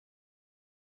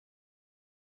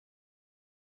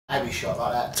Heavy shot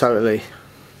like that. Totally.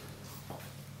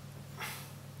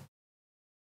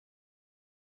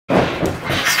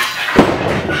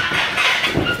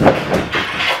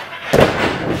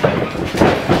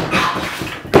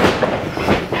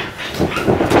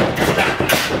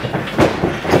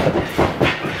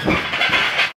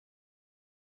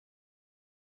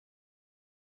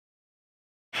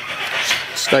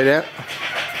 Stay there.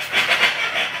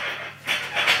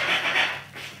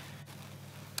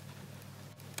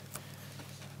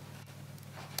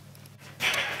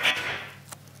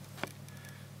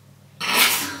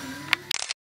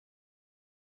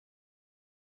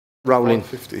 Rolling.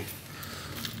 50.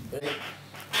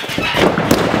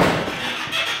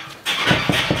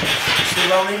 Still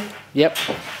rolling? Yep.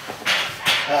 How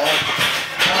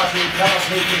much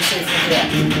meat can you see from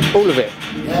here? All of it.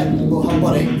 Yeah, or whole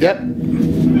body? Yep.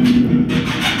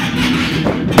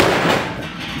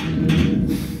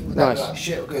 Nice. Like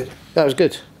shit, or good? That was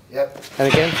good. Yep.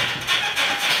 And again.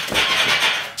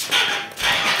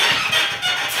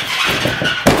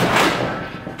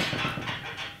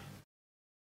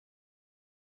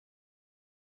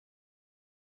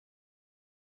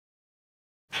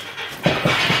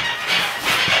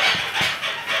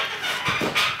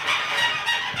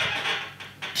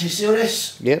 Can you see all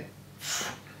this? Yep.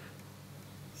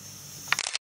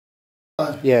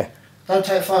 Oh. Yeah. Don't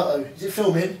take a photo. Is it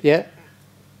filming? Yeah.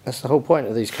 That's the whole point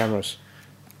of these cameras.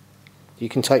 You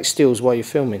can take stills while you're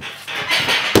filming.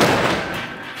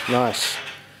 Nice.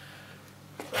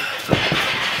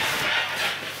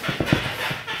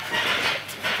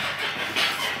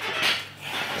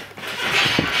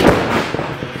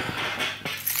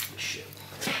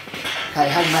 Hey,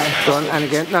 hangman. Go on, and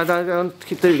again. No, don't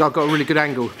keep doing. I've got a really good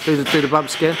angle. Do the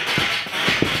bumps again.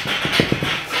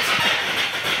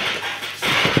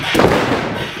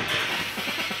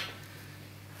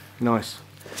 Nice.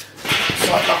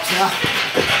 Side bumps now.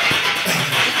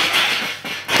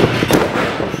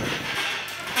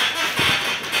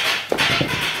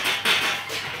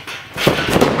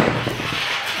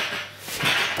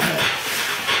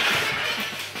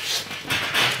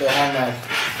 Bit of hangman.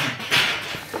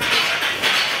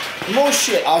 The more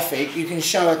shit I think you can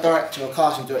show a director or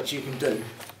casting director you can do,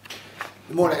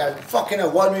 the more they go, fucking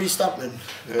hell, why didn't he stuntman?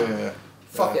 Yeah.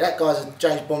 Fuck it, that guy's a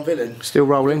James Bond villain. Still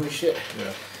rolling. Holy shit.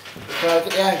 Yeah. Can I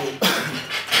get the angle?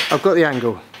 I've got the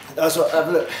angle. That's what, have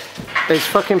a look. It's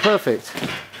fucking perfect.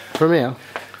 From here.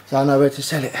 So I know where to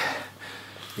sell it.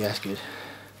 Yeah, that's good.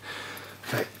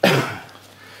 Okay.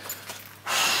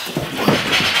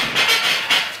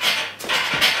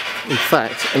 In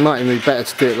fact, it might even be better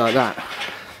to do it like that.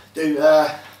 Do,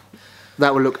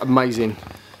 That would look amazing.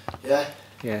 yeah?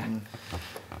 Yeah.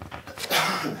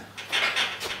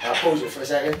 I'll pause it for a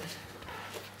second.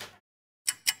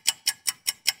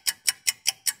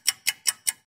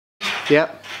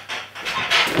 Yep.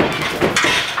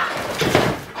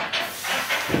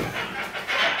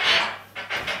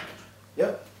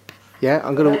 Yep. Yeah,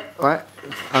 I'm gonna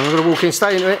walk in,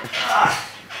 stay in it.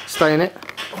 Stay in it.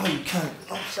 Oh, you can't.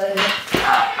 I'm saying it.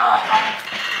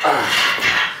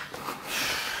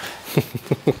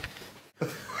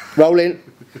 Roll in.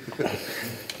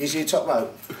 Is your top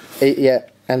rope? Yeah,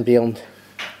 and beyond.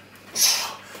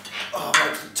 Oh,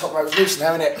 mate, the top rope's loose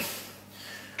now, isn't it?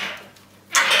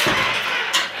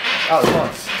 That was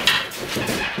nice.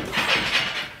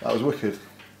 That was wicked.